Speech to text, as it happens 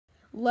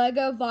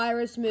Lego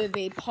Virus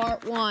Movie,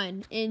 Part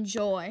 1.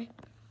 Enjoy.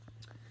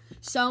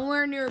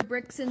 Somewhere near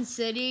Brixton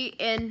City,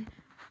 in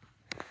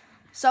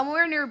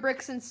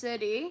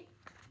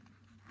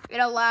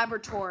a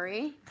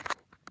laboratory.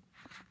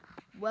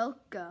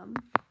 Welcome,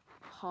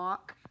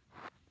 Hawk.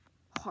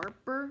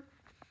 Harper?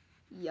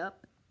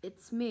 Yup,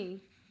 it's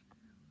me.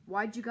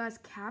 Why'd you guys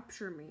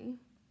capture me?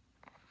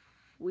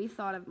 We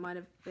thought it might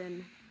have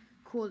been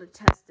cool to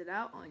test it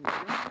out on you.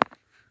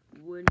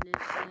 Wouldn't it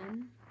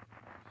then?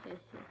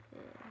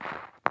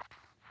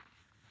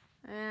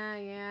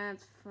 Yeah,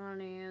 it's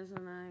funny, isn't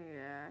it?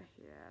 Yeah,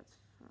 it's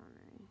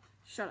funny.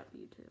 Shut up,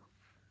 you two.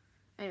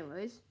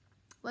 Anyways,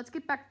 let's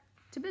get back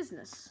to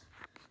business.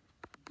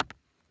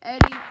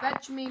 Eddie,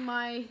 fetch me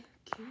my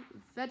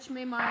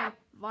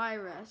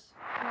virus.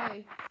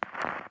 Okay.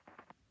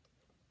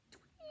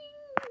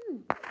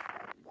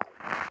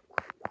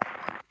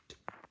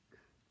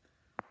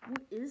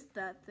 What is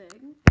that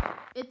thing?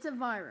 It's a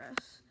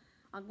virus.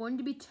 I'm going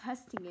to be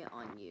testing it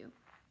on you.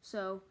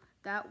 So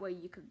that way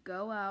you could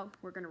go out.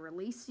 We're going to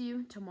release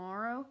you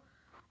tomorrow.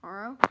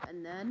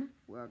 And then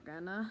we're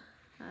going to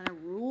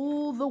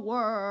rule the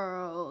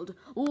world.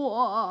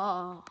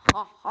 Whoa,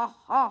 ha, ha,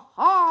 ha,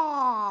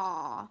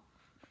 ha.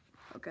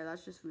 Okay,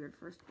 that's just weird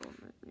first of all.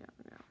 Yeah.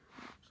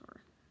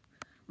 Sorry.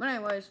 But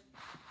anyways.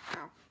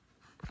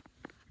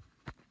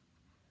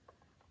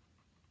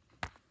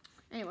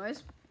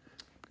 Anyways.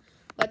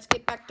 Let's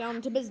get back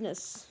down to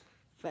business.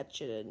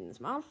 Fetch it in his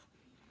mouth.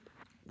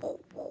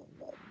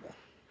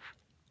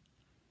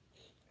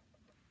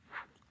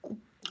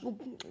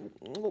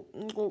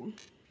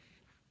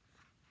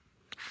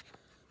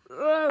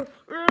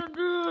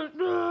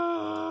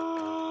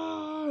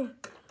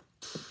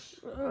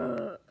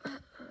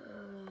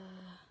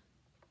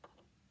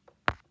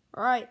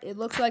 Alright, it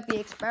looks like the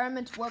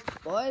experiment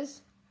worked,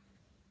 boys.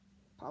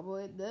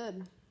 Probably it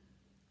did.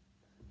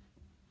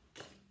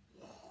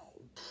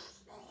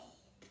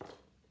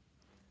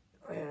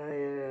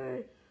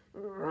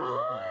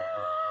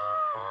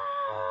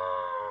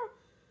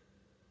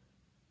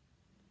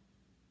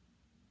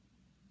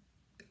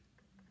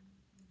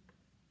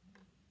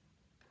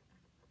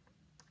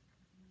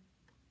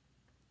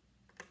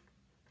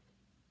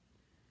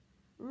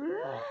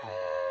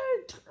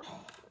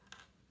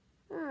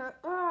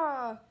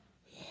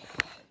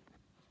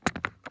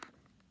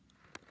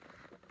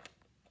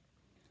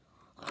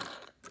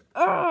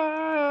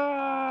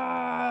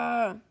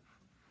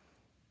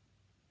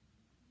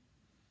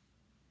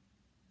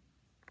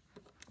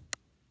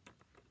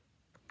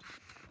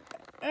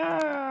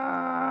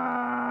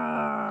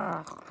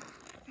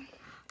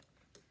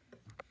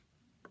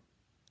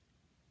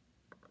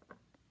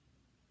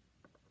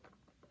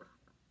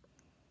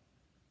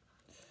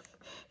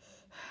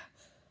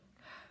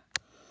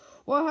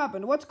 What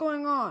happened? What's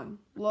going on?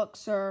 Look,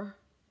 sir.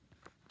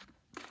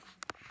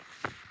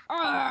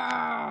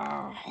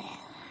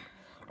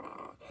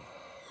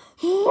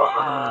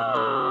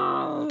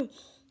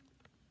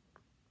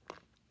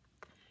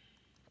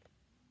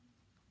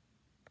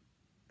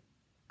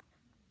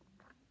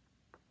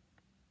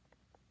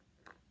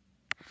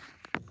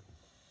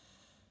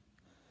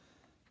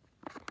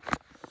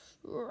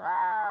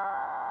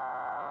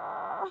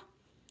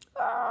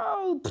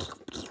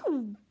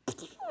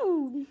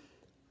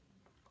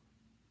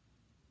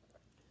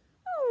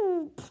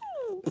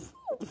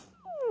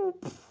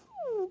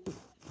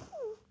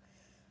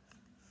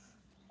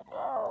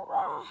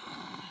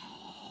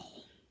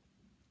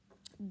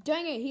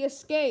 Dang it, he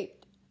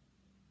escaped.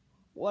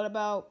 What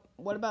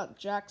about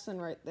Jackson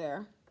right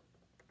there?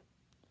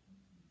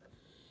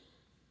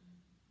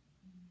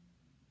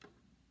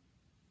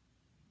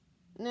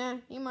 Nah,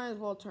 he might as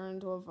well turn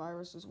into a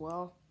virus as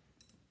well.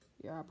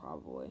 Yeah,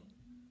 probably.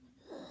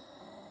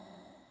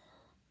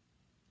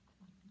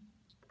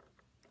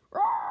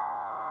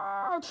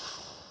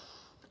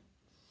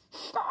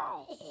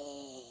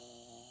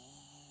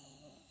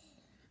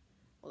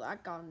 Well,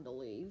 that got him to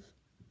leave.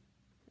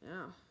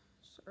 Yeah,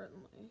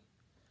 certainly.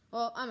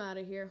 Well, I'm out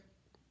of here.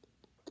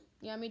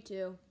 Yeah, me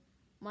too.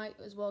 Might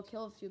as well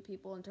kill a few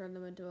people and turn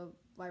them into a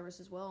virus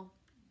as well.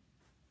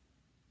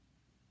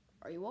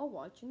 Are you all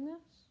watching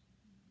this?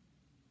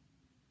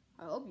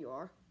 I hope you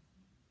are.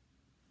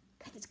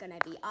 Because it's going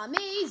to be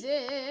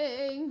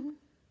amazing.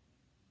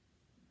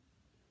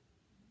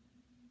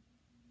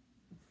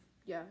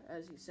 Yeah,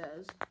 as he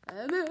says,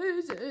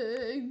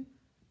 amazing.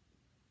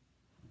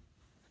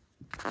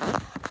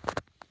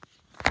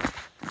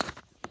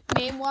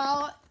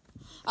 Meanwhile,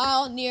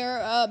 near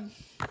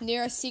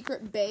a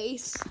secret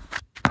base.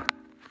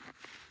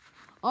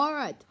 All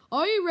right,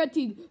 are you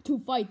ready to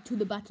fight to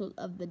the battle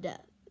of the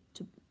death?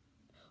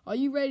 Are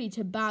you ready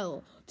to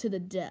battle to the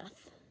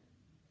death?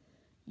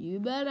 You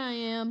bet I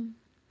am.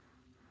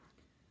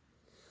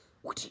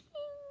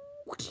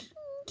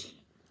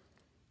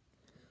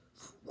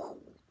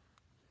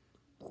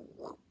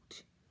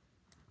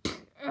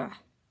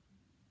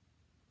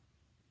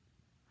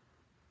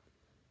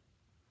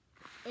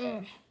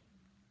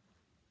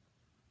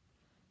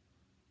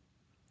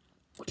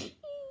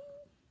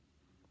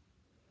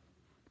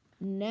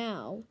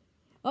 Now,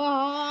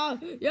 Yeah.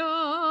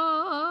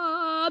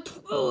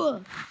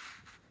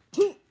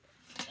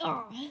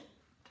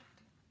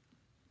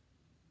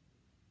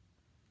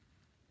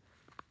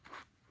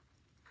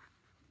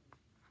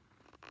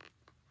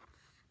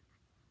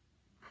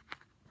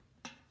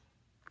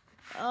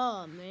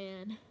 Oh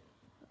man.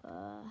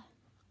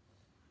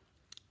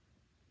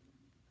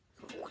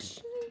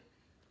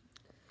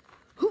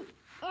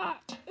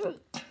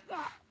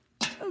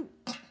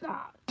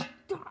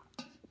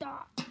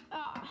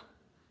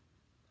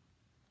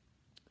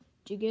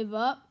 Did you give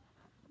up?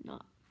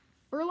 Not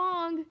for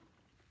long.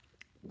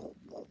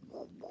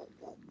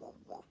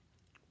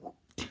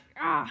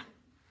 Ah.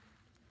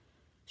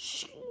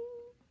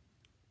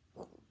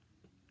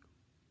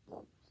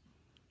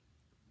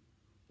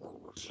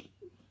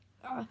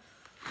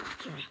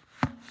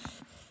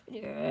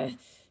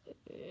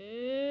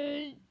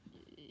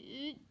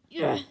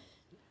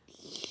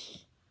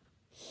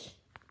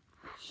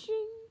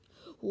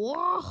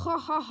 Wah ha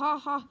ha ha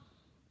ha.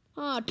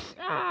 Ow.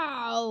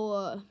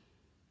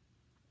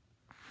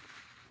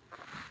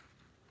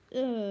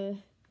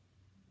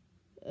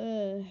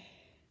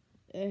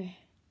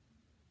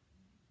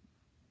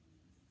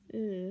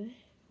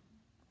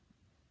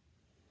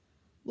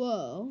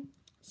 Whoa.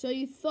 So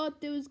you thought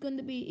it was going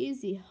to be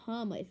easy,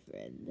 huh, my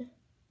friend?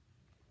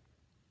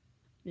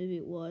 Maybe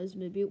it was,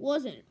 maybe it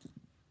wasn't.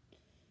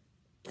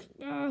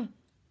 Yeah.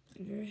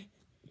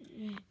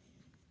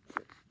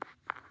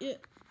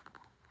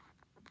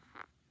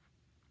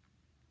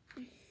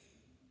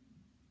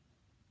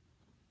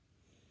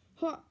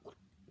 Ha.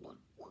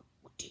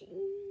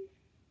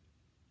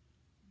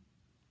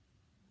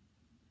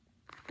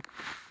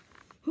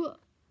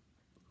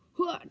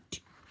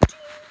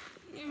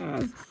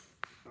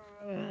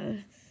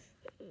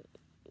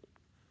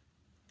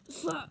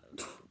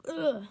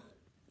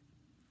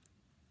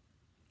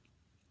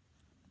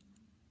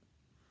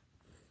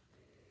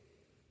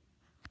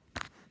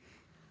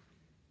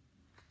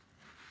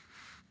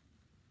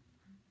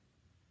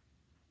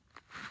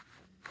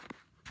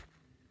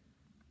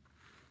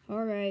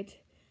 All right,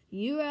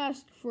 you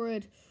asked for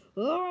it.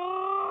 Oof.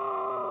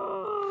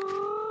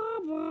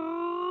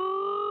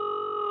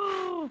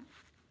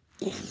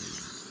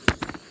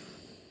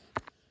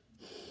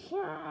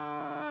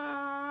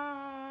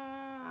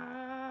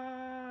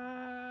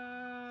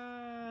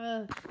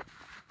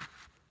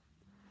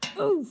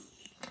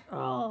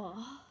 Oh.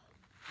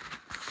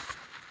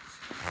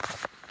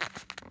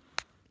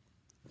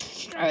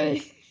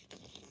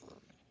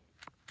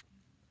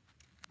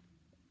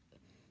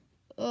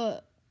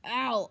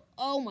 Ow.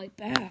 Oh, my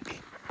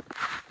back.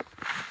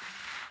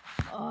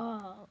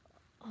 Oh,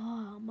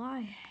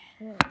 my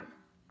head.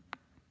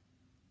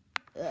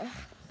 Ugh.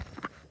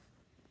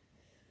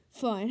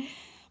 Fine.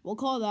 We'll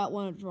call that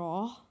one a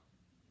draw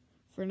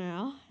for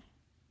now.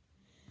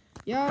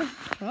 Yeah,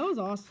 that was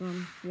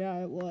awesome.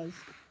 Yeah, it was.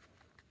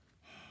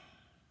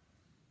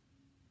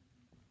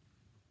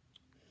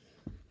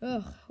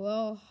 Ugh,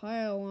 well, I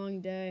had a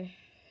long day.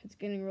 It's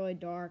getting really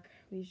dark.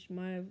 We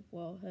might have,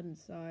 well, head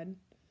inside.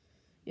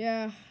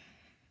 Yeah,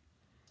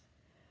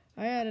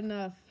 I had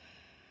enough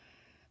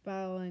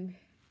battling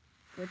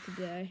for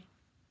today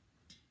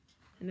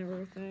and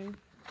everything.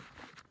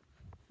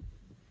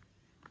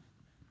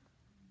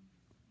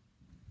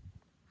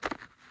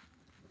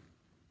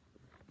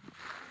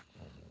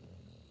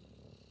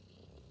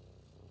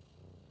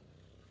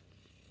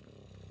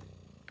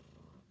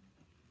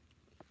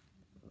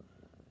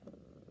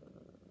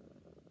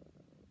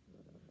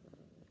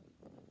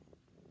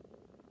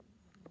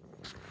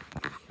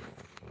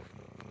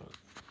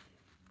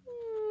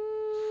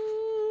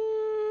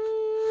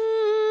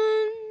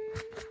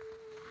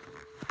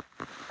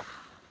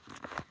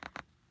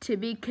 To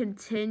be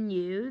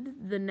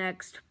continued, the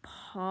next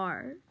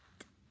part.